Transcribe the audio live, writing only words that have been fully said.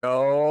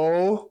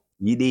Yo,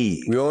 You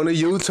did. we on the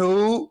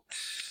YouTube.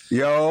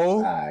 Yo,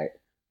 All right.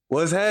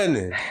 What's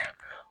happening?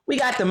 We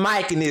got the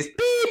mic in this.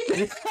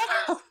 Beep.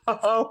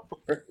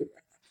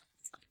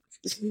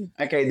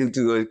 I can't do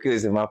too much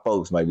because my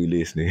folks might be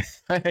listening.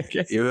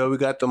 Yeah, we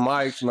got the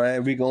mics,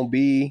 man. We gonna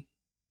be,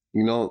 I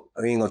ain't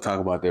gonna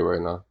talk about that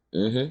right now.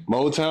 Mm-hmm.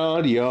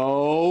 Motown,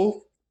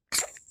 yo.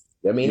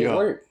 I mean, Yeah. It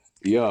worked.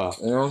 Yeah.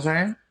 You know what I'm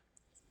saying?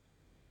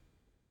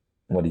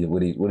 What are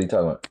you talking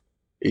about?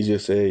 He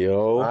just said,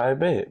 yo. All right,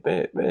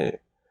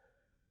 bet.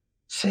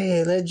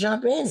 Shit, let's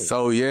jump in.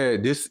 So yeah,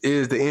 this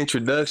is the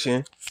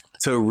introduction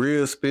to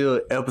Real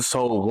Spill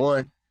episode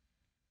 1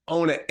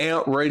 on the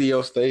AMP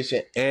radio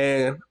station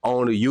and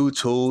on the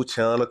YouTube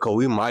channel, cause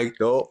we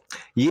mic'd up.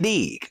 You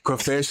dig?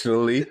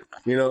 Professionally.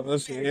 You know what I'm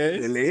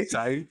saying?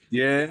 Tight.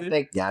 Yeah.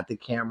 They got the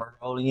camera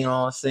rolling, you know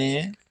what I'm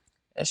saying?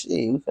 And shit,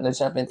 we finna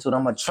jump into it.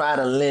 I'm gonna try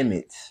to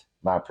limit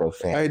my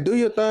profanity. Hey, do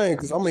your thing,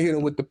 cause I'm gonna hit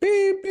him with the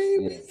beep,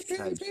 beep, beep,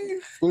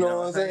 beep. You know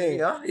what I'm saying?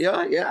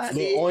 Yeah.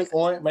 Little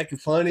oink, make it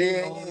funny.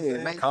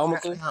 Yeah. Make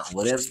comical.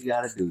 Whatever you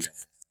gotta do.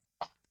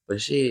 But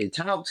shit,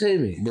 talk to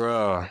me.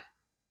 Bruh,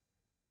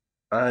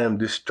 I am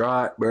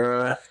distraught,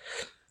 bruh.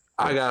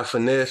 I got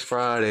finesse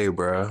Friday,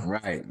 bruh.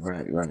 Right.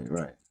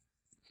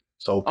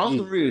 So on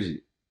some real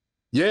shit.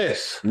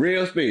 Yes.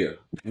 Real spill.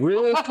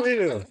 Real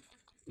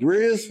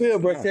spill,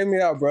 bro. Check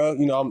me out, bro.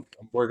 You know, I'm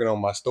working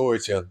on my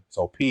storytelling.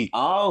 So Pete.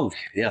 Oh,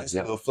 yeah. A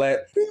little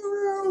flashback,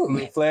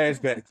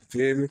 you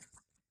feel me?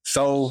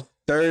 So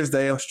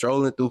Thursday, I'm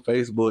strolling through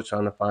Facebook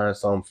trying to find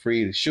something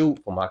free to shoot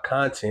for my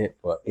content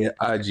for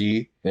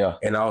IG. Yeah.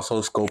 And also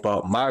scope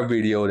out my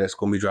video that's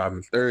gonna be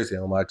dropping Thursday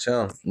on my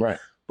channel. Right.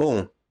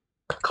 Boom.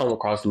 Come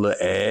across a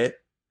little ad.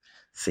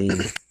 See.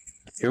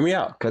 Hear me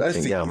out.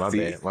 Yeah, my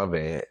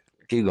bad.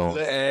 Keep going.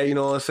 Little ad, you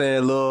know what I'm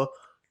saying? Little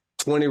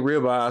 20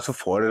 ribeyes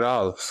for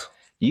 $40.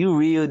 You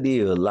real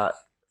deal. Like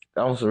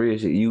on some real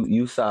shit.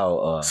 You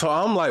saw So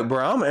I'm like,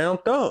 bro, I'm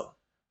amped up.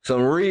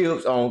 some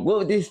ribs on what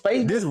was this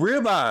Facebook? This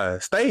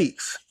ribeye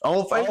steaks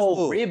on Facebook.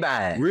 Oh,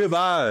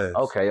 ribeye.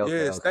 Okay.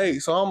 Yeah,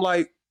 steaks. So I'm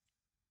like,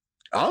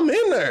 I'm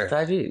in there.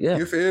 Type it, yeah.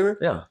 You feel me?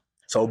 Yeah.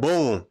 So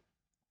boom,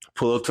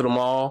 pull up to the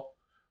mall.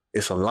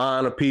 It's a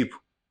line of people.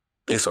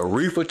 It's a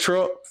reefer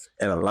truck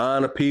and a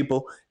line of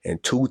people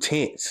and 2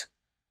 tents.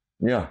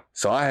 Yeah.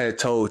 So I had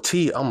told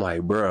T, I'm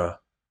like, bruh,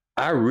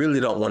 I really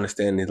don't want to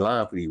stand in this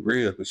line for these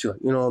ribs. But she's like,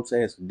 you know what I'm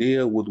saying? It's a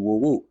deal with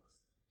woo.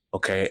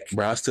 Okay,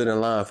 bro, I stood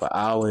in line for an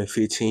hour and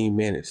 15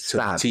 minutes to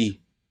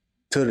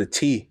the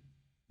T.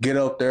 Get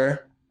up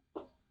there.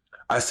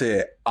 I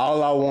said,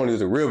 all I want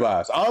is the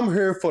ribeyes. I'm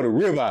here for the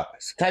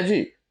ribeyes. Type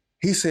shit.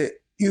 He said,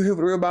 you here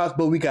for the ribeyes,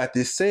 but we got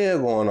this sale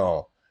going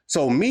on.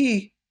 So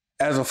me,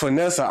 as a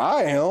finesser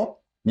I am,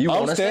 you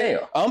want to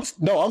sell?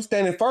 I'm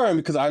standing firm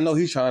because I know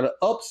he's trying to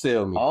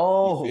upsell me.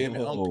 Oh. You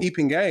feel me? I'm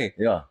peeping game.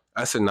 Yeah.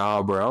 I said,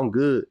 nah, bro, I'm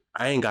good.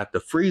 I ain't got the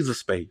freezer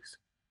space.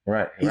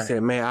 Right. He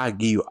said, man, I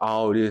give you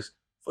all this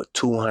for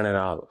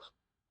 $200.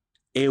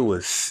 It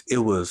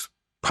was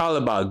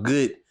probably about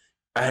good.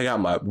 I got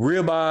my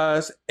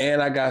ribeyes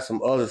and I got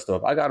some other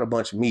stuff. I got a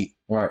bunch of meat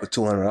for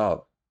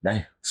 $200.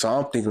 Damn. So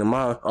I'm thinking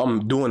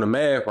I'm doing the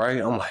math,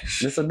 right? I'm like,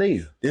 this a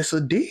deal. This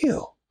a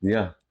deal.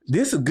 Yeah.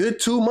 This a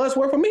good 2 months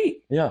worth of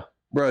meat. Yeah.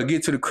 Bro,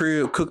 get to the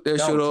crib, cook that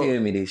shit up. Don't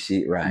tell me this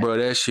shit right. Bro,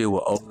 that shit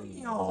was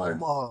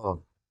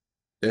old.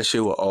 That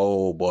shit was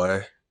old,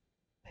 boy.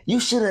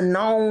 You should have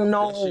known,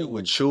 That shit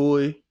was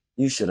chewy.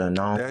 You should have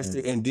known. That's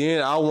it. And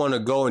then I want to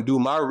go and do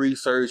my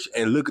research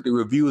and look at the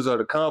reviews of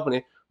the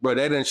company. Bro,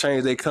 they done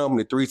changed their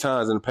company 3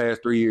 times in the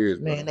past 3 years.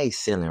 Bro. Man, they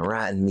selling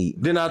rotten meat.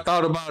 Then I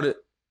thought about it.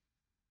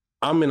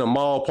 I'm in a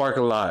mall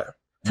parking lot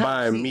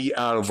buying meat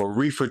out of a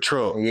reefer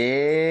truck.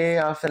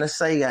 Yeah, I was finna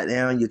say,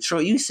 goddamn, your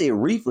truck. You said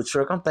reefer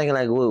truck. I'm thinking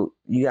like, well,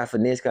 you got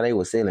finesse because they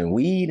were selling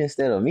weed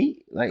instead of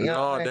meat. Like, you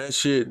know what that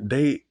shit,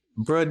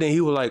 bro, then he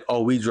was like,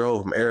 oh, we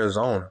drove from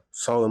Arizona.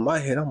 So in my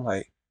head, I'm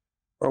like,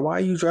 bro, why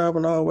you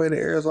driving all the way to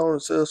Arizona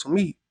to sell some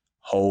meat?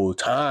 Whole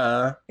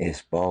time. It's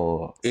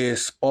spoiled.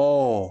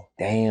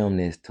 Damn,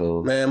 this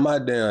too. Man, my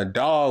damn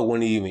dog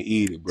wouldn't even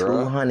eat it,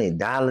 bro.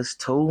 $200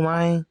 too,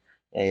 man?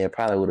 Yeah,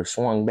 probably would have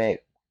swung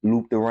back,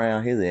 looped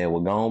around his ass,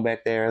 was gone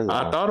back there as well.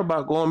 I thought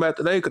about going back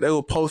today because they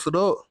were posted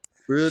up.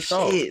 Real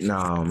talk. Shit,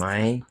 no,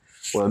 man.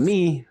 Well,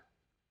 me,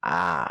 we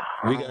got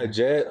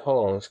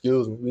hold on,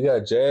 excuse me. We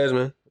got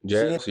Jasmine.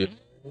 Bro,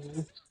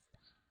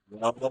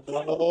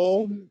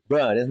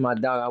 this my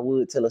dog. I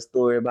would tell a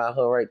story about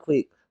her right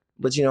quick,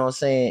 but you know what I'm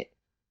saying?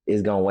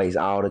 It's gonna waste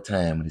all the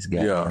time with this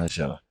guy on her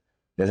show.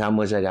 That's how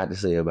much I got to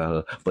say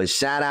about her. But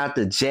shout out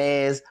to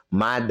Jazz,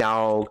 my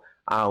dog.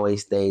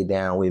 Always stayed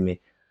down with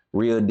me.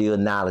 Real deal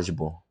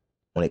knowledgeable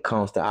when it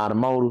comes to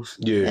automotives.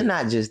 Yeah. And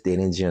not just that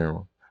in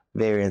general.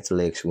 Very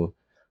intellectual.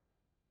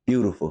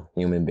 Beautiful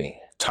human being.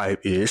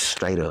 Type-ish.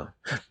 Straight up.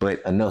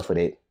 But enough of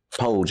that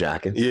pole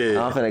jocking.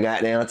 Yeah. I'm finna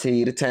goddamn tell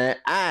you the time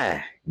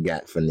I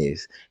got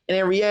finesse. And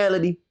in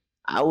reality,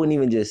 I wouldn't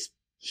even just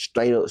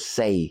straight up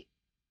say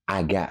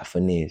I got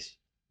finesse.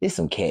 It's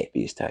some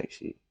catfish type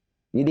shit.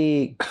 You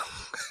dig?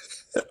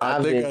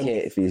 I've been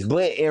catfish.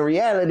 But in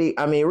reality,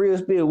 I mean, real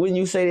spill, when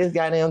you say this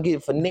goddamn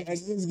get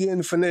finesse. He's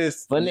getting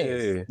finesse.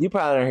 Yeah. You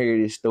probably don't hear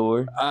this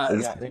story.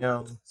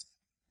 Goddamn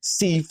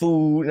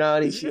seafood and all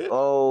this shit.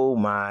 Oh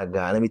my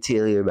God. Let me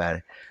tell you about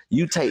it.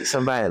 You take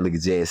somebody, look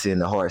at Jesse in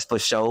the hearts for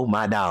sure,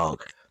 my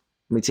dog.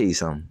 Let me tell you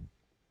something.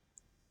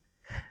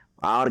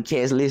 All the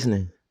cats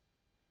listening,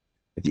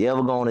 if you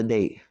ever go on a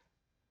date,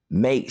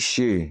 make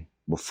sure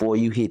before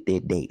you hit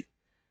that date,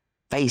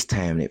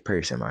 FaceTime that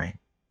person, man.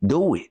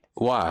 Do it.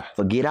 Why?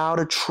 Forget all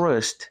the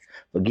trust.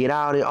 Forget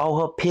all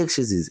her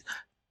pictures is,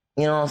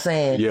 you know what I'm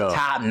saying? Yeah.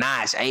 Top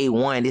notch,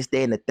 A1, this,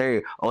 that, and the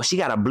third. Oh, she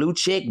got a blue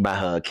check by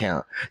her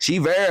account. She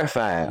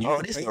verified.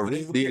 Oh, this is a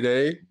real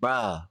day.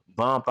 Bruh,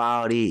 bump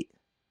all that.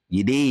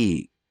 You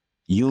dig?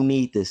 You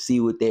need to see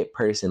what that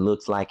person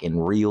looks like in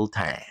real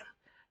time.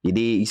 You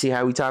did. You see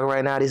how we talking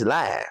right now? This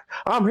live.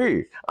 I'm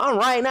here. I'm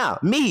right now.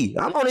 Me.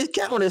 I'm on this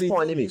count on this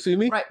point. You see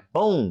me? Right.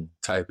 Boom.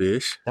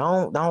 Type-ish.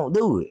 Don't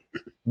do it.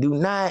 Do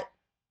not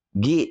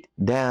get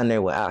down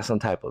there without some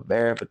type of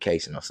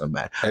verification of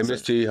somebody. Hey,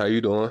 Miss T, how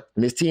you doing?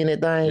 Miss T and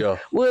that thing? Yeah.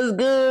 What's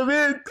good,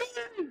 man?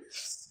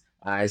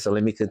 All right, so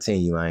let me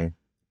continue, man.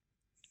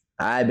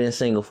 I've been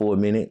single for a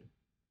minute,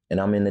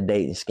 and I'm in the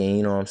dating scheme,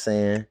 you know what I'm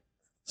saying?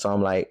 So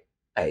I'm like,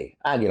 hey,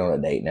 I get on a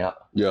date now.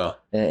 Yeah.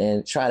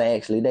 And try to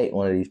actually date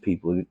one of these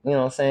people. You know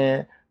what I'm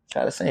saying?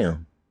 Try to see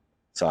them.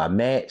 So I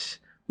matched.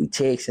 We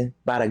texting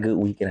about a good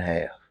week and a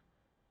half.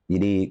 You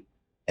dig?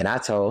 And I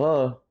told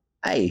her,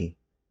 hey,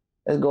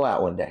 let's go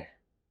out one day.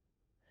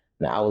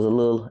 Now, I was a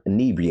little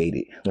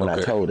inebriated when I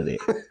told her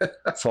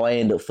that. So I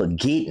ended up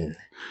forgetting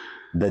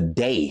the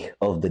day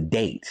of the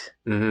date.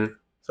 Mm-hmm.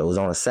 So it was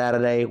on a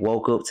Saturday.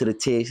 Woke up to the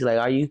text. She's like,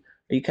 are you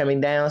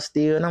coming down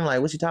still? And I'm like,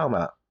 what you talking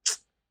about?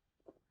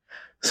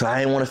 So I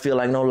didn't want to feel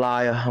like no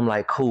liar. I'm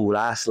like, cool,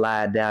 I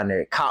slide down there.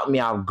 It caught me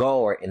off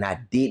guard, and I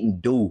didn't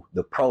do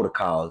the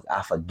protocols.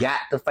 I forgot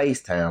to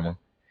FaceTime her,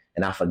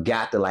 and I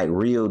forgot to like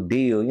real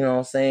deal, you know what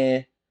I'm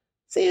saying?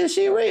 See if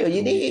she real,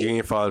 you did. You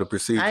ain't follow the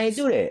procedure. I ain't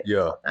do that.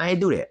 Yeah. I ain't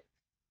do that.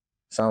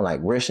 So I'm like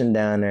rushing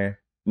down there.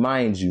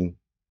 Mind you,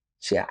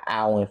 she an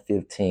hour and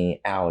 15,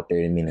 hour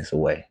 30 minutes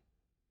away.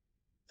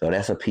 So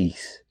that's a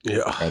piece.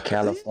 Yeah. And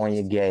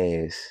California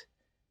gas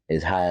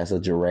is high as a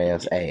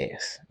giraffe's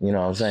ass. You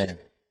know what I'm saying?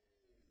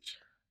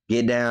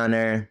 Get down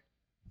there.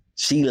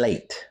 She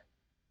late.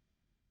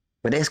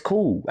 But that's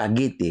cool. I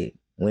get that.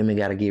 Women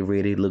got to get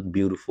ready, look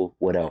beautiful,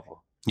 whatever.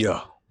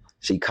 Yeah.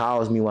 She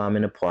calls me while I'm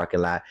in the parking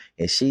lot,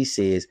 and she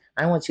says,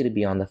 I want you to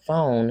be on the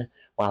phone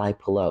while I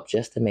pull up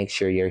just to make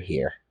sure you're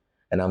here.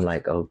 And I'm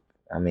like, oh,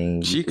 I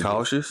mean. She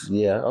cautious.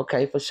 Yeah,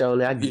 okay, for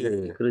sure. I get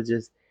it. You could have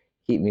just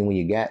hit me when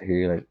you got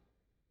here. Like,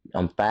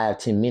 I'm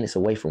 5-10 minutes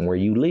away from where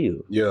you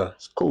live. Yeah.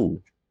 It's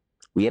cool.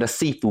 We at a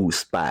seafood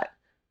spot.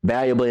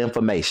 Valuable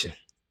information.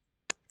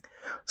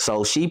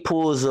 So she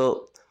pulls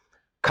up,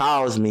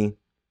 calls me,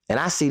 and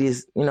I see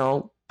this,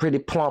 pretty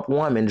plump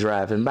woman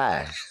driving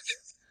by.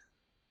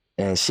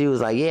 And she was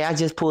like, yeah, I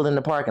just pulled in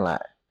the parking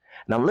lot.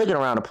 And I'm looking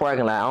around the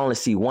parking lot. I only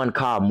see one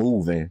car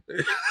moving.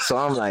 So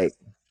I'm like,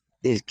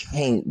 this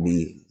can't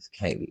be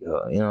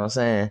her. You know what I'm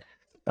saying?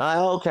 I'm like,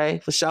 okay,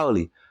 for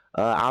surely.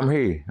 I'm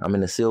here. I'm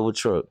in a silver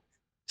truck.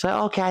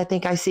 So, okay, I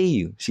think I see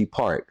you. She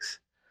parks.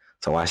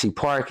 So while she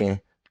parking,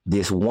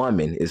 this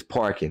woman is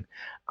parking.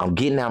 I'm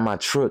getting out my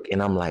truck,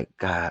 and I'm like,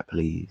 God,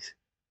 please,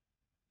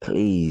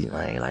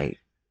 man. Like,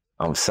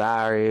 I'm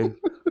sorry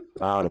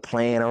for all the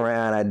playing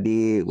around I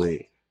did, but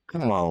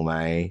come on,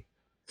 man.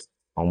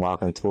 I'm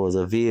walking towards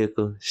a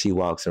vehicle. She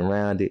walks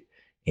around it,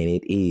 and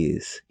it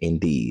is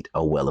indeed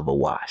a well of a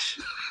wash.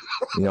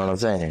 You know what I'm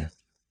saying?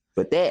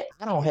 But that,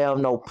 I don't have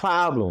no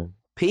problem.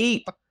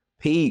 Pete,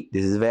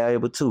 this is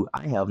valuable too.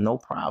 I have no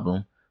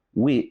problem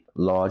with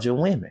larger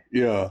women.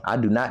 Yeah. I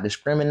do not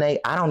discriminate.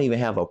 I don't even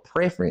have a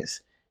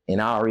preference. In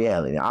all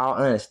reality, in all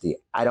honesty,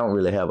 I don't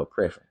really have a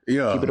preference.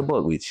 Yeah. Keep it a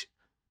buck with you.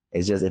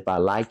 It's just if I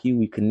like you,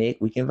 we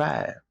connect, we can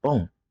vibe.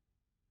 Boom.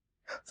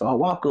 So I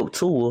walk up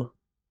to her,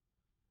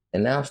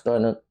 and now I'm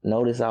starting to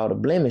notice all the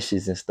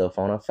blemishes and stuff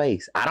on her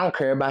face. I don't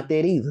care about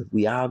that either.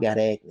 We all got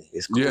acne.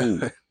 It's cool.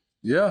 Yeah.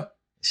 Yeah.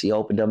 She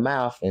opened her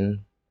mouth, and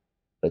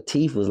her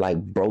teeth was like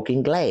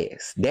broken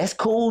glass. That's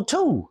cool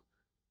too.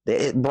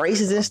 That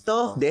braces and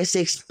stuff, that's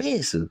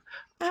expensive.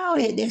 Oh,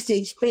 that's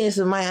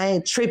expensive, man. I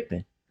ain't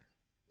tripping.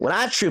 What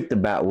I tripped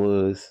about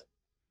was,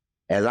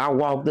 as I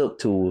walked up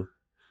to her,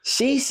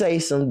 she say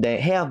something that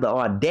have the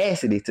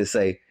audacity to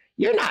say,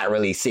 you're not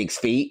really 6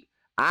 feet.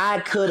 I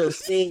could have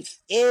seen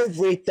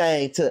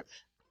everything I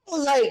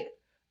was like,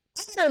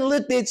 I done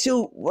looked at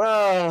you,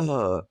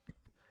 bro.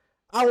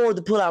 I wanted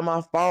to pull out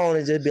my phone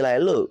and just be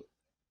like, look,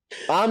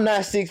 I'm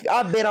not 6 feet.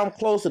 I bet I'm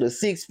closer to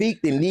 6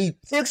 feet than these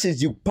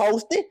pictures you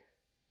posted.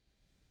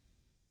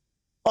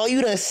 Oh,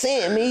 you done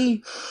sent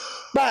me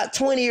about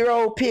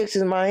 20-year-old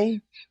pictures,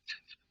 man.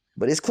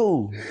 But it's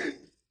cool.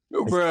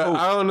 Bro, cool.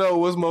 I don't know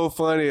what's more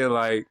funny,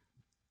 like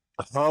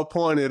her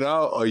pointing it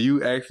out or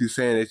you actually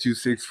saying that you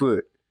 6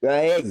 foot.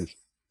 Hey,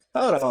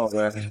 hold on,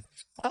 man.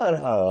 Hold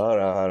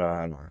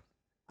on.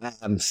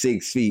 I'm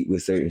 6 feet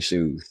with certain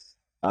shoes.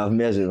 I've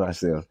measured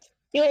myself.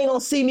 You ain't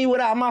gonna see me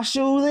without my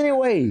shoes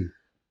anyway.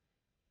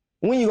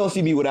 When you gonna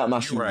see me without my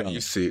shoes? Right, on?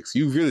 you 6.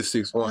 You really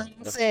 6'1".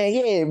 I'm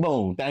saying, yeah,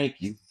 boom,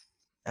 thank you.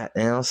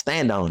 I'll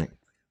stand on it.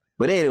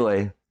 But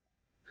anyway,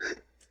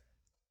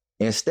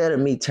 instead of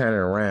me turning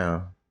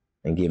around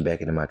and getting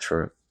back into my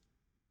truck,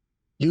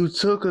 you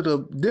took her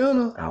to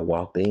dinner. I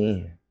walked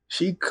in.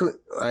 She could.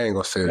 I ain't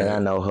gonna say And that. I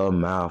know her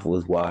mouth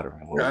was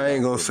watering. I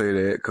ain't gonna say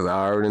that because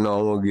I already know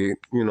I'm gonna get.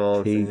 You know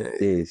what I'm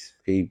saying?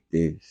 Peep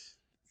this.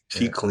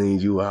 She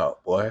cleaned you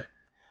out, boy.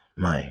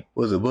 Man,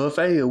 was it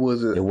buffet or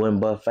was it? It wasn't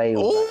buffet.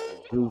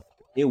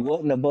 It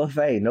wasn't a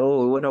buffet.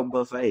 No, it wasn't no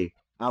buffet.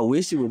 I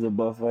wish it was a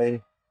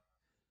buffet.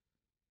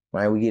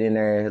 Man, we get in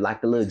there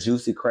like the little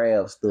juicy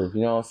crab stuff.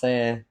 You know what I'm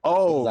saying?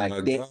 Oh, like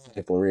that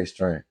type of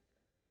restaurant.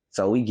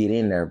 So we get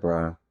in there,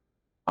 bro.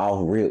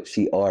 Off rip,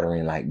 she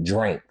ordering like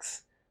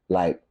drinks,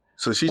 like.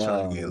 So she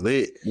trying to get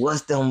lit.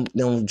 What's them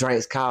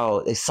drinks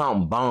called? It's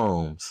something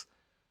bombs,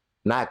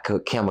 not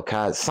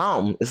kamikaze.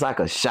 Something. It's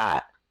like a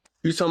shot.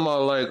 You talking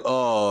about like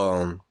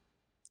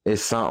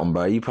It's something,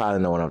 bro. You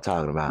probably know what I'm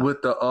talking about.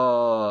 With the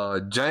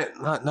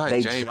not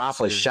they Jameson. drop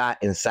a shot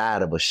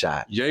inside of a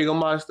shot.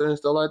 Jägermeister and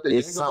stuff like that.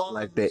 It's something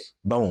like that.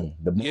 Boom.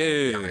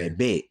 Yeah.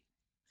 Bet.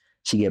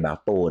 She get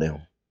about 4 of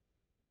them.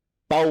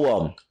 4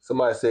 of them.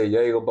 Somebody said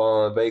Jaeger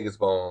bomb, Vegas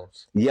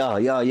bombs. Yeah.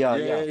 Yeah.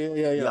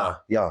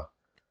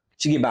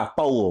 She get about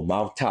 4 of them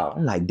off top.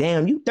 I'm like,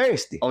 damn, you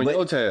thirsty. On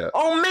your tab.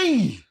 On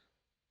me.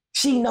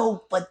 She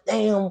know for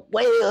damn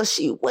well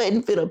she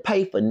wasn't finna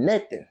pay for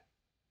nothing.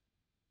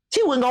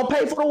 She wasn't gonna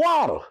pay for the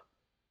water.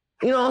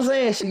 You know what I'm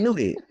saying? She knew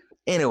that.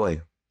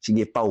 Anyway, she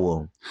get 4 of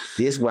them.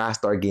 This is where I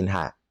start getting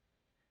hot.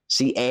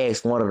 She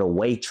asked one of the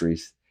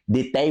waitress,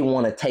 did they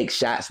want to take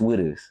shots with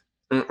us?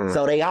 Mm-mm.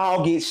 So they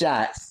all get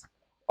shots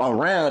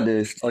around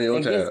us. On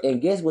your tab.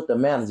 And guess what the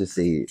manager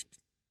said?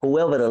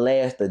 Whoever the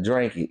last to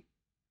drink it,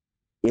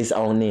 it's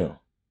on them.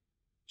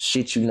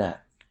 Shit you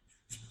not.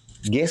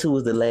 Guess who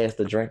was the last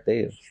to drink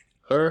theirs?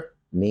 Her?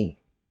 Me.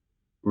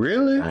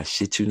 Really? I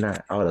shit you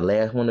not. I was the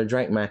last one to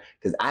drink mine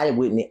because I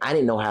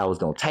didn't know how it was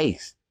gonna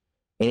taste.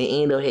 And it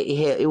ended up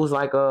it was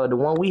like the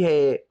one we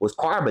had was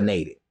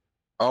carbonated.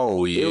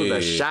 Oh yeah. It was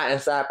a shot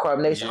inside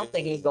carbonation. Yeah. I'm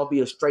thinking it's gonna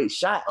be a straight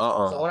shot.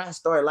 So when I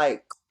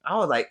started I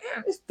was like,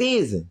 damn, it's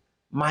fizzing.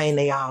 Man,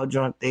 they all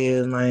drunk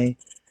theirs, man.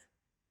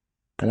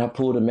 And I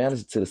pulled the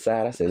manager to the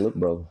side. I said, look,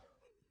 bro.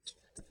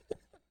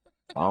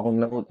 I don't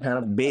know what kind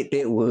of bet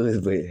that was,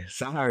 but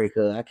sorry,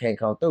 cuz I can't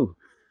come through.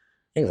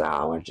 He was like,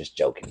 oh, I'm just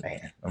joking,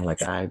 man. I'm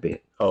like, I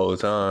bet. Whole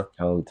time.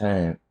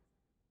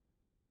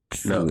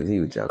 No.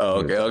 He was joking. Oh,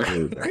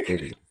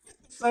 okay.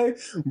 Say,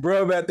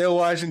 bro, back there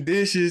washing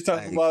dishes,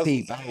 talking about.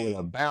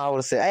 I would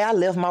have said, hey, I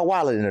left my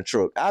wallet in the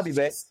truck. I'll be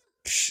back.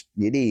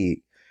 You did.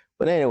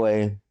 But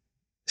anyway,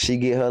 she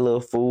get her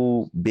little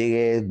food, big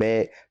ass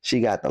bag.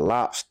 She got the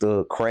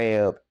lobster,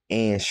 crab,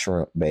 and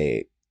shrimp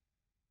bag.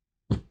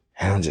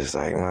 I'm just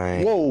like,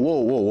 man.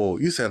 Whoa.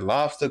 You said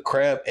lobster,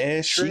 crab,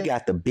 and shrimp? She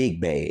got the big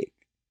bag.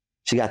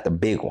 She got the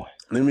big one.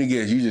 Let me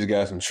guess, you just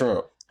got some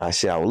shrimp. I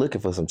was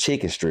looking for some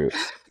chicken strips,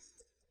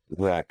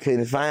 but I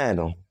couldn't find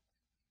them.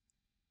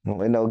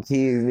 With no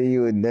kids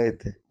menu or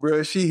nothing.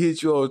 Bro, she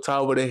hit you on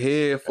top of the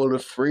head for the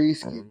free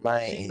ski.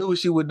 She knew what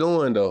she was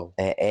doing, though.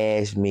 And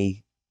asked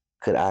me,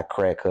 could I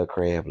crack her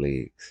crab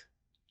legs?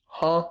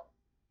 Huh?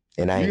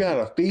 And you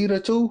gotta feed her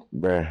too?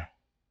 Bruh,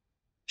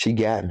 she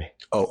got me.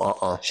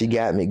 Oh, She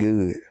got me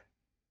good.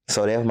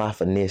 So that's my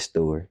finesse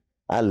story.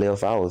 I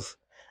left,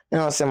 you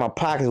know what I'm saying, my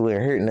pockets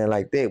weren't hurting nothing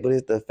like that, but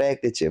it's the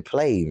fact that you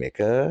played me,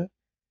 cuz.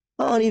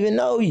 I don't even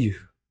know you.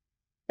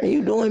 Are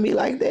you doing me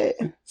like that?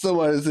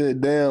 Somebody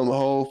said, damn,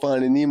 whole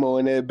Finding Nemo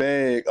in that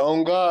bag.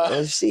 Oh, God.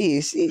 Well, she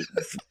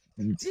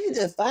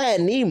just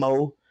find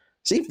Nemo.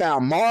 She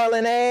found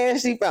Marlin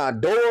ass. She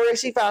found Dory.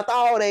 She found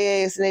all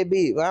their ass in that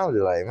bitch. But I was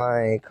just like,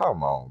 man,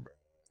 come on, bro.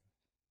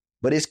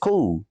 But it's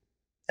cool.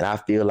 And I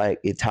feel like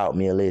it taught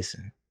me a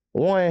lesson.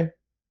 1,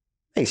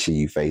 make sure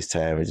you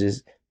FaceTime and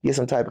just get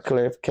some type of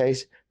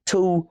clarification.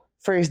 2,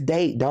 first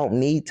date don't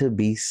need to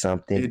be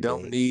something it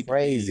don't need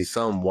crazy. To be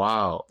something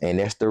wild. And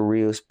that's the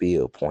real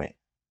spill point.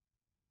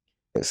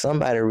 If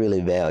somebody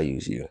really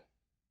values you,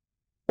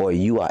 or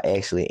you are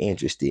actually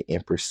interested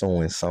in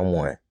pursuing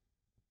someone,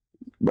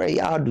 bro,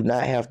 y'all do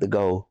not have to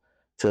go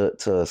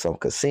to some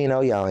casino.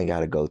 Y'all ain't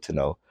got to go to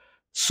no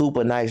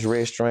super nice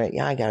restaurant.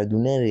 Y'all ain't got to do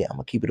none of that. I'm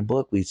going to keep it a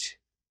buck with you.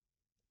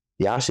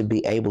 Y'all should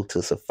be able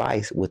to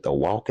suffice with a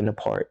walk in the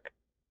park.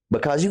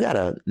 Because you got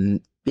to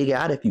figure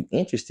out if you're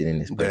interested in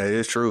this person. That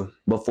is true.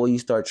 Before you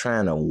start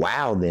trying to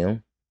wow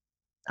them.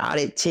 All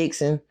that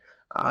texting,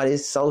 all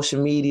this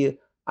social media,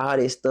 all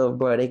this stuff,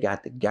 bro, they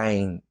got the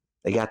game.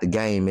 They got the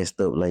game messed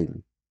up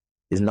lately.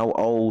 There's no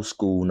old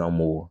school no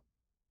more.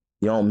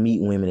 You don't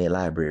meet women at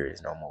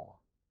libraries no more.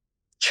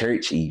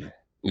 Church even.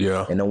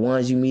 Yeah. And the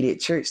ones you meet at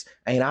church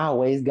ain't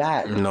always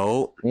got.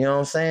 No. You know what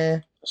I'm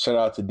saying? Shout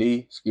out to D.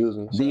 Excuse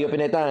me. D up in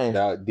that thing.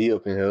 Shout out D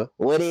up in here.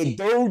 What it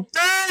do,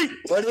 D?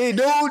 What it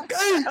do,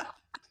 D?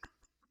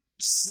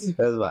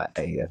 That's my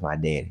daddy.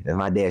 That's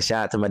my dad.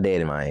 Shout out to my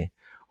daddy, man.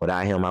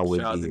 Without him, I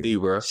wouldn't be here. Shout out to D,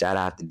 bro. Shout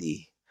out to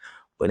D.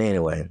 But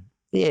anyway,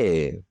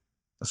 yeah.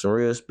 some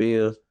real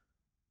spill.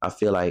 I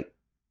feel like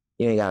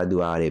you ain't gotta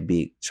do all that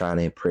big trying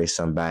to impress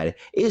somebody.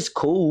 It's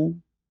cool,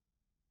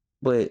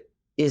 but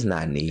it's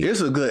not needed.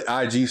 It's a good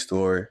IG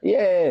story.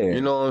 Yeah.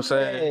 You know what I'm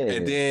saying? Yeah.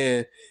 And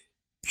then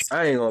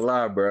I ain't gonna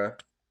lie, bro.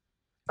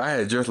 I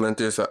had just learned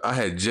this. I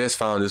had just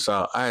found this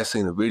out. I had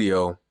seen a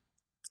video.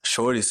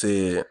 Shorty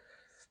said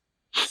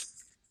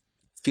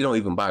she don't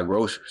even buy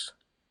groceries.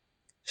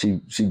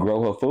 She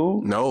grow her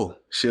food? No,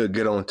 she'll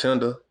get on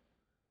Tinder.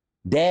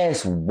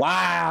 That's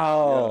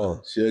wild.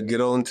 Yeah, she'll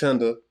get on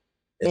Tinder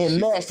and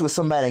match with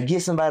somebody and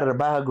get somebody to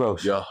buy her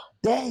groceries. Yeah.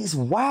 That's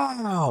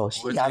wild.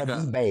 She gotta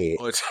be bad.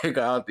 Or take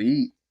her out to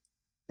eat.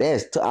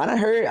 I done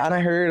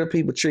heard of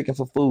people tricking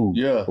for food.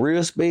 Yeah.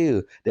 Real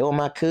spill. That was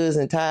my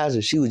cousin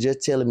Tyja. She was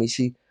just telling me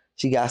she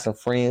got some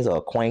friends or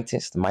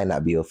acquaintance. Might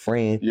not be a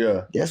friend.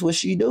 Yeah. That's what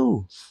she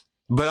do.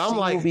 But I'm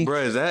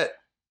bro, is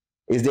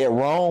that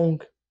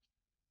wrong?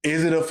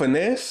 Is it a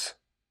finesse?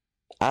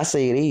 I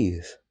say it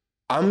is.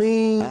 I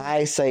mean,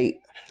 I say,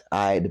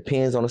 it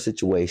depends on the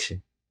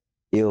situation.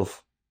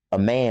 If a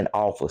man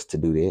offers to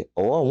do that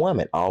or a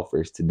woman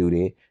offers to do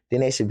that, then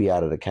they should be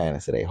out of the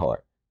kindness of their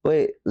heart.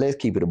 But let's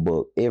keep it a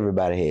book.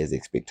 Everybody has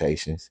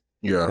expectations.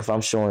 Yeah. If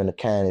I'm showing the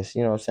kindness,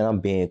 you know what I'm saying, I'm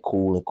being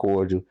cool and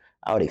cordial,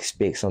 I would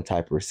expect some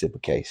type of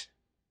reciprocation.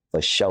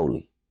 For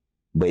surely.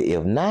 But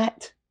if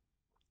not,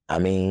 I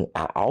mean,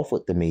 I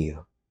offered the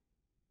meal.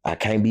 I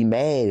can't be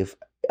mad if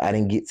I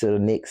didn't get to the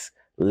next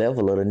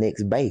level or the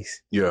next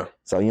base. Yeah.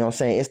 So, you know what I'm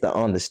saying? It's to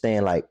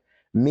understand, like,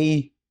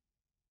 me,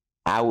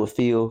 I would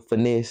feel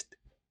finessed,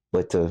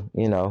 but to,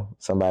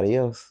 somebody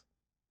else,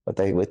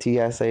 what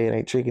T.I. say, it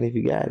ain't tricking if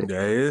you got it.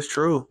 That is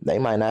true. They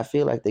might not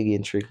feel like they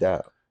getting tricked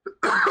out.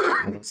 You know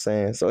what I'm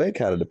saying? So it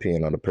kind of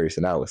depends on the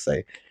person, I would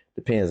say.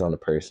 Depends on the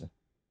person.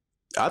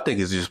 I think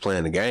it's just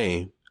playing the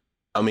game.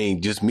 I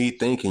mean, just me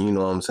thinking, you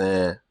know what I'm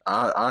saying?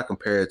 I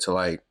compare it to,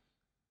 like,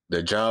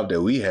 the job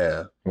that we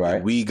have.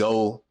 Right. We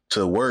go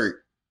to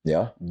work,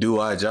 do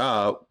our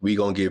job, we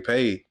gonna get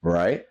paid.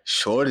 Right.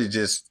 Shorty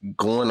just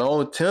going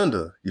on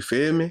Tinder. You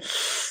feel me?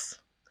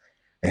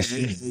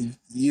 And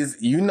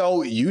you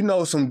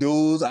know some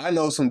dudes. I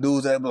know some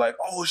dudes that be like,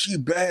 oh, she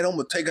bad. I'm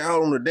gonna take her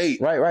out on a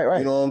date. Right.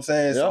 You know what I'm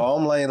saying? Yeah. So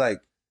I'm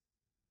like,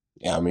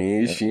 I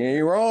mean, she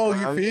ain't wrong.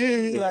 You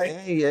feel me? Like,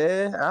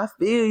 yeah, I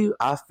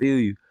feel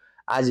you.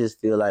 I just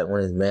feel like when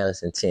there's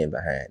malice intent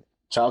behind it.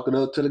 Chalk it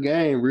up to the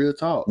game, real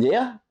talk.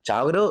 Yeah,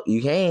 chalk it up.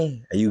 You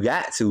can. You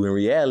got to in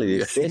reality,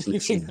 especially.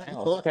 Can't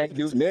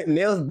do nothing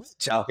else but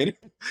chalk it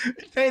up.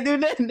 Can't do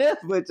nothing else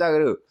but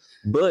chalk it up.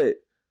 But,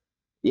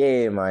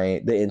 yeah,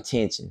 man, the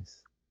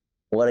intentions.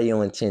 What are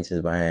your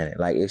intentions behind it?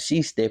 Like, if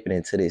she's stepping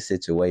into this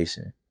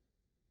situation,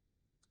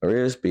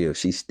 real spill,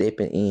 she's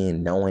stepping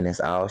in knowing that's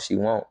all she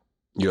wants.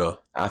 Yeah.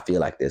 I feel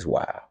like that's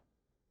wild.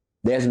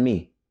 That's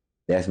me.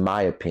 That's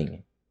my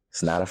opinion.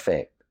 It's not a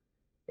fact.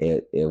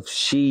 If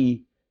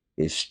she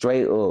is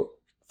straight up,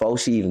 before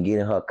she even get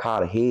in her car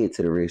to head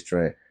to the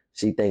restaurant,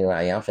 she thinking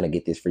like, I'm finna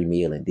get this free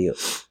meal and dip.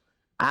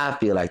 I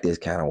feel like that's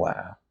kind of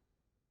wild.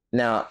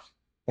 Now,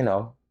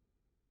 to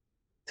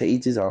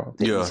each his own.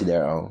 To each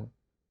their own.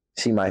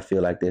 She might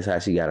feel like that's how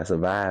she gotta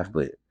survive,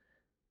 but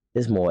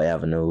there's more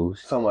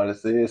avenues. Somebody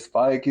said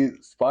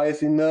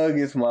spicy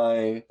nuggets,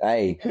 man.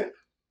 Hey,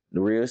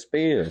 the real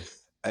spill.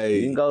 Hey,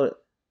 you can go.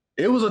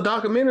 It was a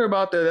documentary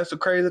about that. That's a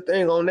crazy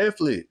thing on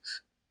Netflix.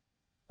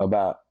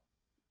 About?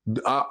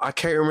 I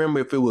can't remember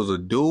if it was a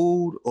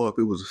dude or if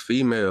it was a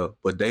female,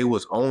 but they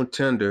was on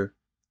Tinder.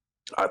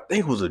 I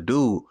think it was a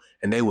dude,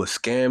 and they was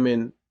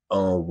scamming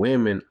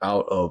women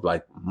out of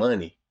like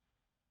money.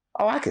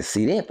 Oh, I can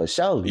see that for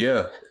sure.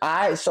 Yeah.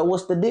 All right, so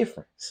what's the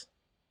difference?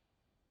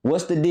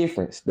 What's the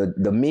difference?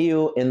 The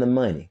meal and the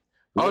money.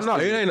 It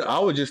ain't. I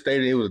was just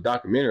stating it was a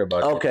documentary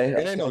about okay.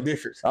 It ain't no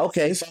difference.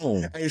 Okay,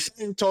 it's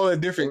totally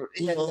different.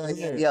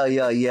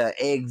 Yeah,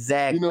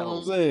 exactly. You know what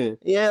I'm saying?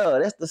 Yeah,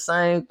 that's the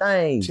same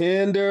thing.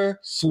 Tinder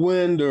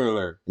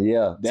swindler.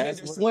 Yeah,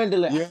 that's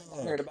swindler. Yeah.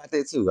 I heard about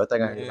that too. I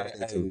think I heard about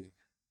that too.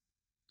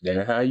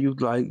 Then how you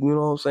like, you know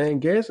what I'm saying,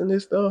 guessing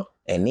this stuff?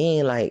 And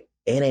then like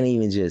it ain't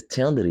even just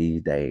Tinder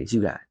these days.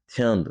 You got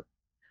Tinder,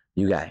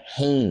 you got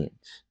Hinge,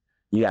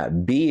 you got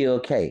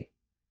BLK.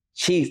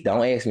 Chiefs,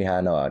 don't ask me how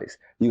I know all this.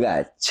 You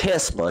got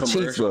Chespa,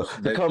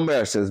 the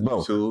commercials.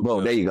 Boom,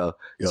 boom, there you go.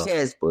 Yeah.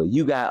 Chespa.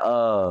 You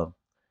got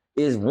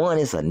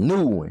it's a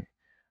new one.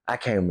 I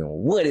can't remember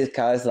what it's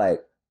called. It's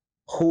like,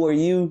 who are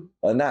you?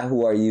 Or not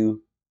who are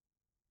you?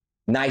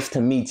 Nice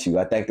to meet you.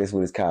 I think that's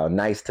what it's called.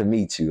 Nice to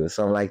meet you or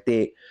something like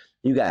that.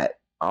 You got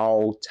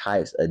all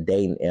types of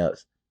dating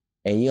apps.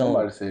 And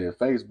somebody said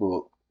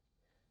Facebook.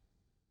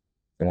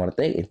 You want to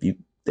think, if you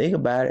think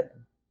about it,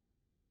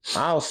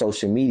 all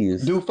social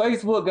medias. Do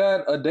Facebook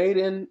got a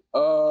dating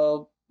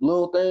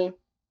little thing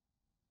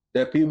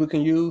that people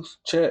can use?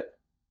 Check.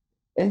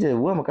 And just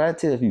women can't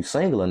tell if you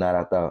single or not,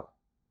 I thought.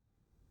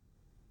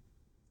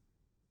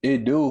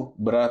 It do,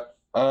 but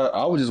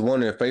I was just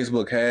wondering if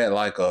Facebook had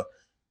like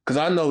because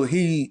I know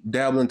he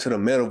dabbled into the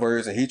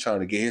metaverse and he trying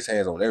to get his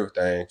hands on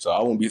everything, so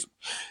I wouldn't be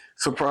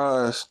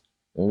surprised.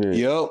 Mm.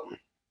 Yep.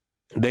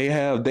 They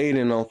have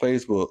dating on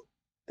Facebook.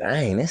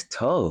 Dang, that's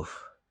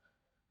tough.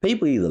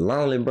 People either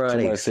lonely, bro.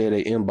 Somebody said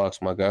they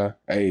inbox my guy.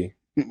 Hey.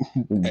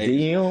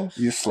 DMs.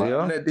 You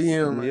sliding that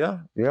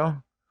DM. Yeah.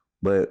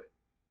 But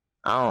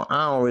I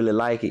don't really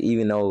like it,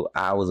 even though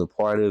I was a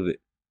part of it.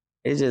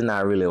 It's just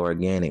not really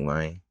organic,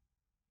 man.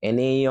 And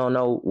then you don't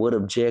know what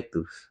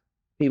objectives.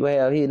 People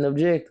have hidden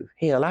objectives.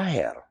 Hell, I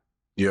had them.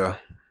 Yeah.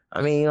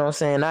 I mean, you know what I'm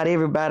saying? Not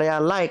everybody I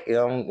like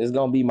is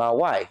going to be my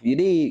wife. You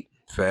dig?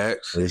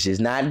 Facts. Which is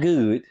not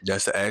good.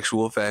 That's the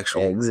actual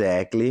factual.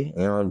 Exactly.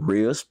 You know,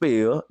 real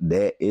spill.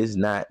 That is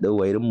not the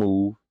way to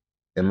move,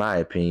 in my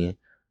opinion.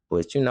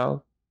 But, you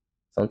know,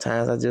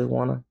 sometimes I just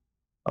want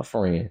a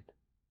friend.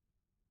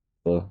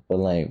 For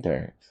lame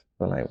terms.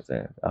 For lame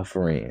terms. A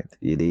friend.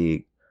 You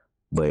dig?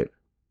 But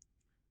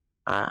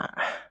I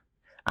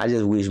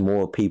just wish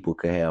more people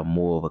could have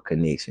more of a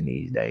connection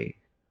these days.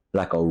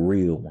 Like a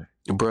real one.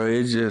 Bro,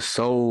 it's just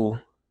so...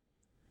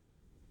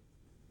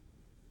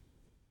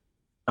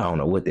 I don't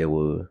know what that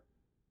was.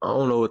 I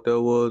don't know what that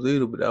was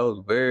either, but that was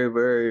very,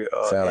 very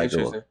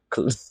interesting.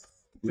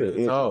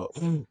 Like talk.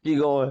 Keep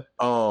going.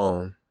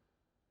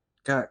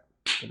 God,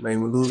 made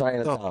me lose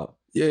train of thought.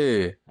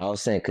 Yeah. I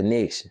was saying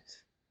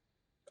connections.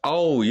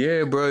 Oh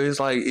yeah, bro. It's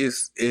like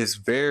it's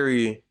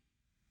very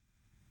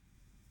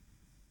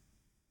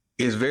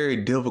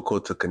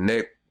difficult to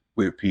connect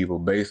with people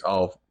based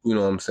off, you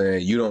know what I'm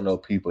saying? You don't know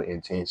people's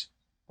intention.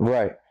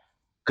 Right.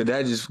 Cause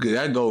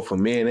that go for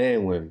men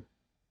and women.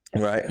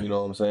 Right. You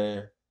know what I'm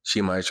saying?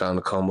 She might trying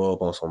to come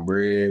up on some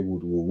bread,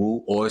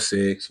 or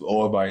sex,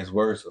 or vice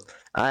versa.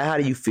 How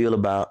do you feel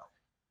about,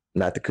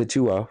 not to cut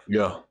you off?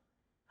 Yeah.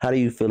 How do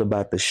you feel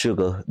about the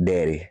sugar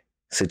daddy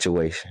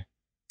situation?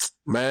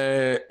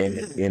 Man.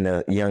 And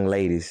the young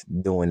ladies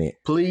doing it.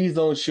 Please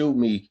don't shoot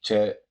me,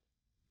 chat.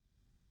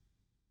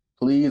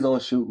 Please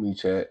don't shoot me,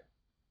 chat.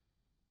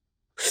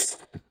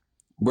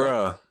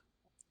 Bruh.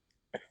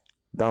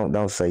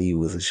 Don't say you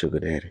was a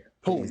sugar daddy.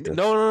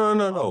 No. I'm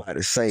about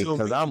to say,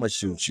 because I'm going to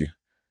shoot you.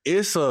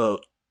 It's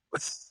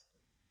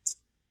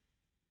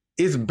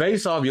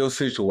based off your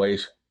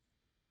situation.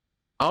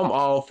 I'm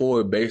all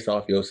for it based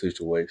off your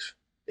situation.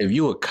 If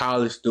you a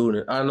college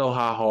student, I know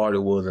how hard it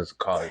was as a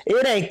college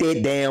student. It ain't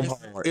that damn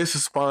hard. It's a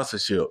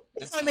sponsorship.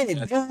 How many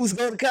dudes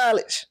go to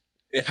college?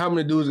 And how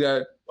many dudes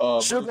got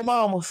sugar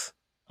mamas?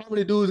 How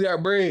many dudes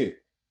got bread?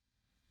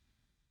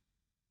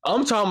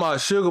 I'm talking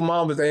about sugar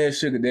mamas and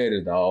sugar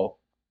daddies, dog.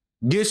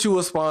 Get you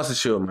a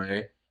sponsorship,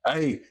 man.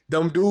 Hey,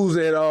 them dudes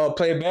that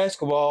play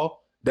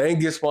basketball, they ain't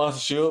get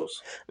sponsorships.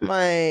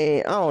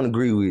 Man, I don't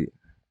agree with it.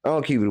 I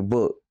don't keep it a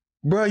book.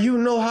 Bro, you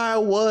know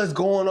how it was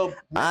going up.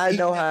 I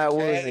know how it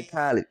was in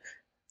college.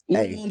 You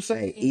know what I'm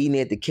saying? Eating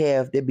at the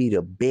calf, that'd be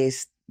the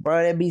best.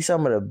 Bro, that'd be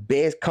some of the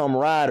best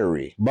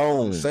camaraderie.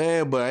 Boom. I'm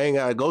saying, but I ain't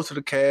gotta go to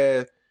the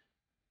calf.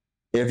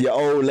 If your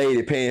old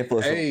lady paying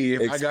for some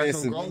if I got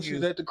some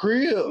groceries at the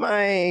crib.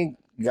 Man,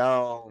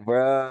 gone,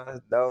 bro.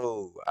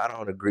 No, I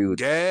don't agree with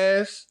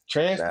gas,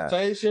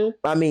 transportation.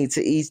 Nah. I mean,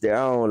 to each their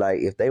own. Like,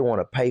 if they want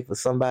to pay for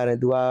somebody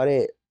and do all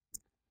that,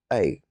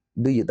 hey,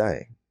 do your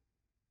thing.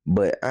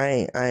 But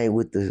I ain't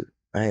with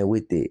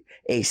it.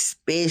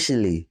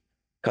 Especially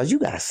because you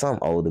got some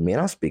older men.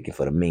 I'm speaking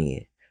for the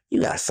men.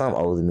 You got some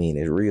older men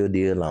that's real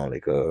deal lonely,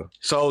 cuz.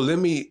 So let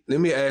me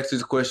ask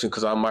this question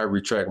because I might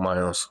retract my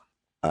answer.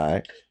 All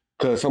right.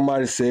 Because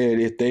somebody said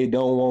if they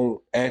don't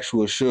want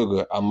actual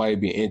sugar, I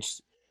might be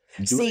interested.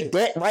 See,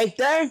 that right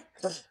there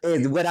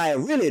is what I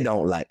really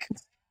don't like.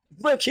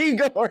 But keep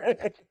going.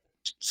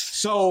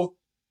 So,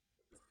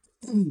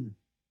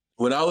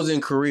 when I was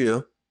in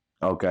Korea,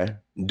 okay,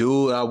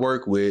 dude I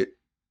worked with,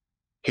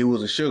 he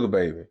was a sugar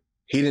baby.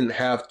 He didn't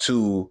have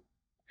to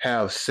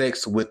have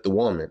sex with the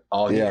woman.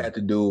 All he had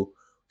to do,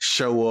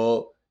 show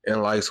up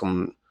in like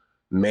some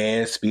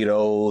man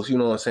speedos, you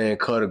know what I'm saying,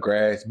 cut a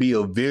grass, be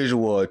a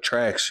visual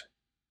attraction.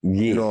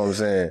 Yeah. You know what I'm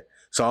saying?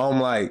 So I'm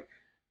like,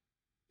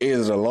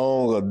 is it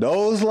along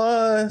those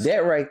lines?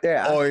 That right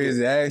there. Or is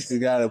it actually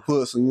got to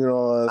put some, you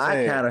know what I'm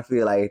saying? I kind of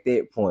feel like at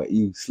that point,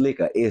 you slick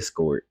a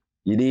escort.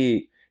 You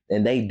dig?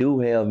 And they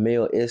do have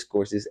male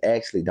escorts. It's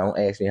actually, don't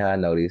ask me how I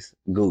know this.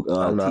 Google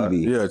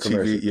TV. Yeah,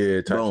 TV.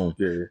 Yeah. Boom.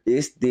 Yeah.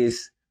 It's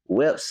this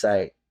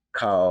website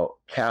called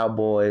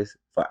Cowboys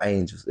for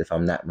Angels, if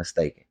I'm not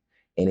mistaken.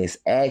 And it's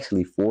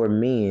actually for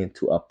men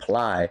to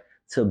apply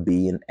to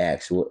be an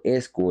actual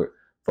escort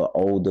for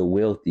older,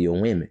 wealthier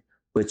women.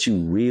 But you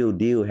real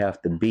deal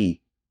have to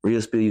be,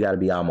 real spill, you got to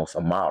be almost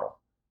a model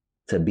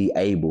to be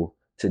able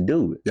to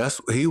do it.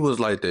 He was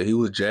like that. He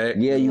was jacked.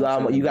 Yeah, you got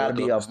to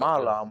be a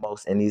model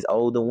almost. And these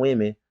older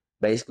women,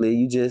 basically,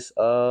 you just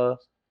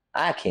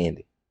eye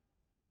candy.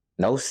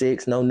 No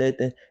sex, no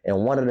nothing.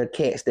 And one of the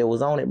cats that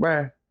was on it,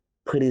 bro,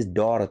 put his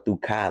daughter through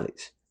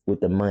college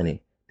with the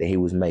money that he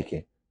was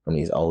making from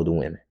these older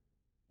women.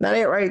 Now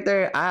that right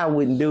there, I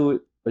wouldn't do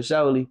it for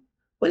surely.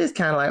 But it's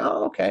kind of like,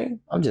 oh, okay,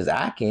 I'm just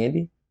eye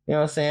candy. You know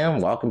what I'm saying? I'm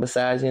walking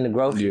beside you in the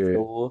grocery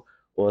store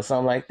or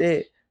something like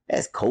that.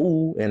 That's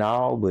cool and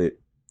all, but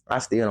I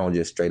still don't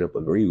just straight up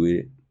agree with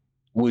it.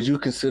 Would you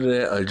consider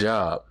that a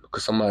job?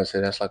 Because somebody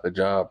said that's like a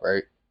job,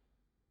 right?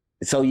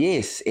 So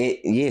yes,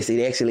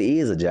 it actually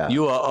is a job.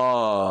 You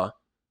are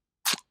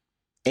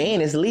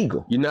And it's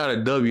legal. You're not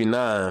a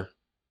W-9.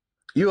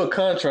 You're a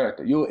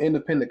contractor. You're an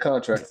independent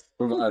contractor.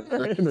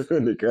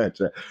 Independent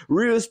contract.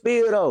 Real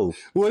spill though.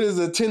 What is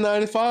a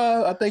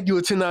 1095? I think you a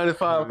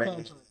 1095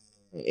 contractor.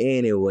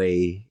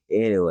 Anyway,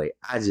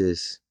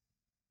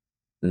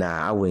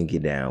 I wouldn't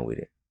get down with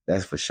it.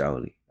 That's for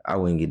surely. I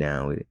wouldn't get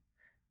down with it.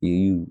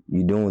 You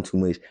doing too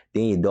much.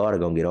 Then your daughter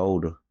gonna get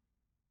older.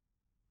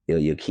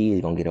 Your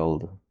kids gonna get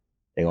older.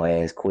 They gonna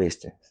ask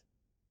questions.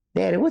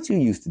 Daddy, what you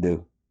used to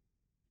do?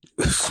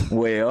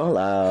 Well,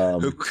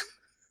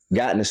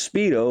 got in a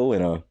Speedo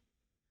and a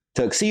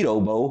tuxedo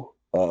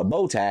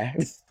bow tie.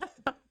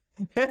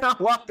 And I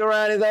walked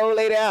around his old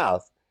lady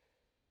house.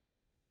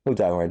 Who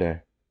talking right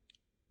there?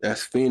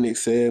 That's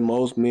Phoenix said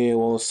most men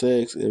want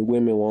sex and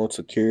women want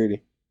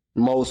security.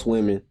 Most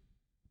women.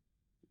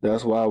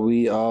 That's why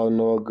we all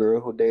know a girl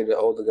who dated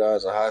older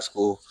guys in high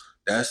school.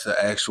 That's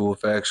the actual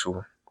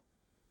factual.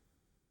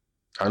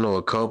 I know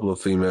a couple of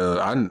females.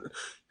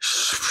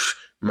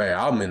 Man,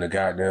 I'm in the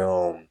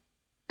goddamn.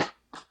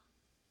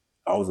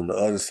 I was on the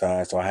other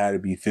side, so I had to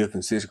be 5th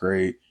and 6th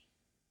grade.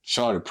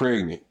 Shorty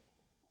pregnant.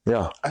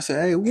 Yeah. I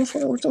said, hey, what's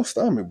wrong with your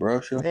stomach,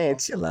 bro? Man,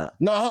 chill out.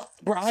 Nah,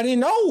 bro, I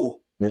didn't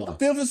know. Yeah.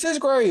 5th and 6th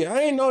grade. I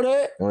didn't know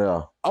that.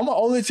 Yeah. I'm an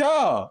only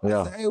child.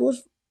 Yeah. I said, hey,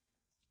 what's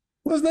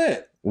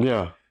that?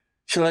 Yeah.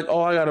 She's like,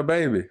 oh, I got a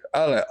baby.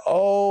 I was like,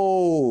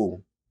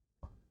 oh,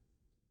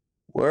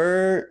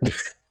 word.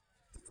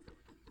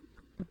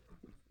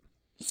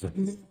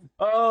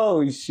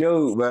 Oh,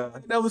 shoot, bro.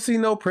 I never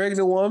seen no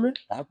pregnant woman.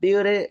 I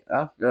feel that.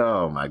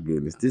 Oh, my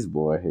goodness. This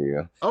boy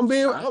here. I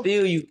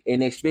feel you.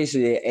 And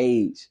especially at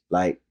age.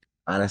 Like,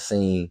 I done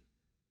seen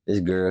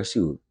this girl. She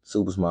was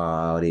super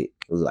small. It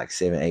was like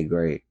 7th, 8th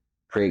grade.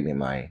 Pregnant,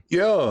 man.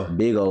 Yeah.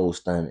 Big old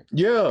stomach.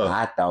 Yeah.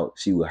 I thought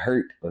she was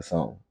hurt or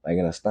something. Like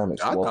in her stomach.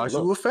 I thought she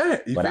was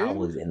fat. But I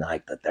was in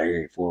like the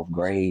 3rd, 4th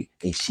grade.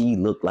 And she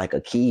looked like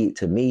a kid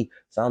to me.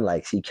 So I'm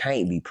like, she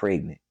can't be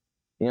pregnant.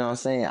 You know what I'm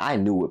saying? I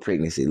knew what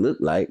pregnancy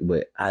looked like,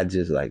 but I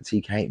just like, she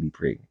can't be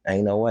pregnant.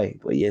 Ain't no way.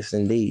 But yes,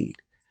 indeed.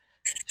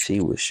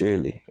 She was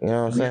surely. You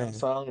know what I'm saying?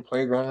 Outside on the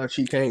playground,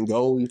 she can't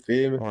go. You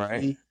feel me? All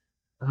right.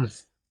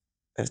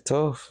 That's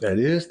tough. That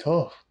is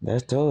tough.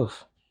 That's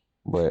tough.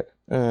 But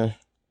I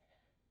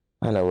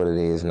know what it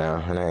is now,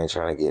 and I ain't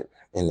trying to get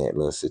in that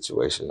little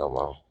situation no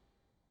more.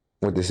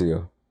 What this is?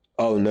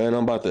 Oh, man,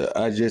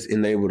 I just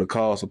enabled a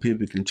call so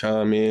people can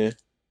chime in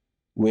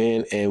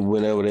when and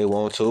whenever they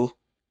want to.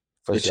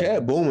 The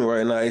chat booming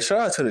right now. Hey,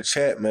 shout out to the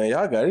chat, man.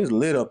 Y'all got it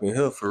lit up in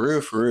here for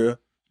real, for real.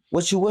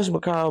 What you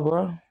McCall,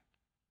 bro?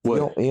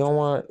 What? You don't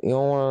want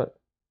to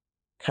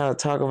kind of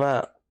talk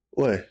about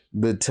what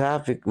the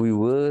topic we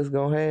was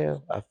gonna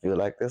have? I feel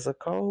like that's a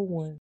cold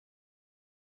one.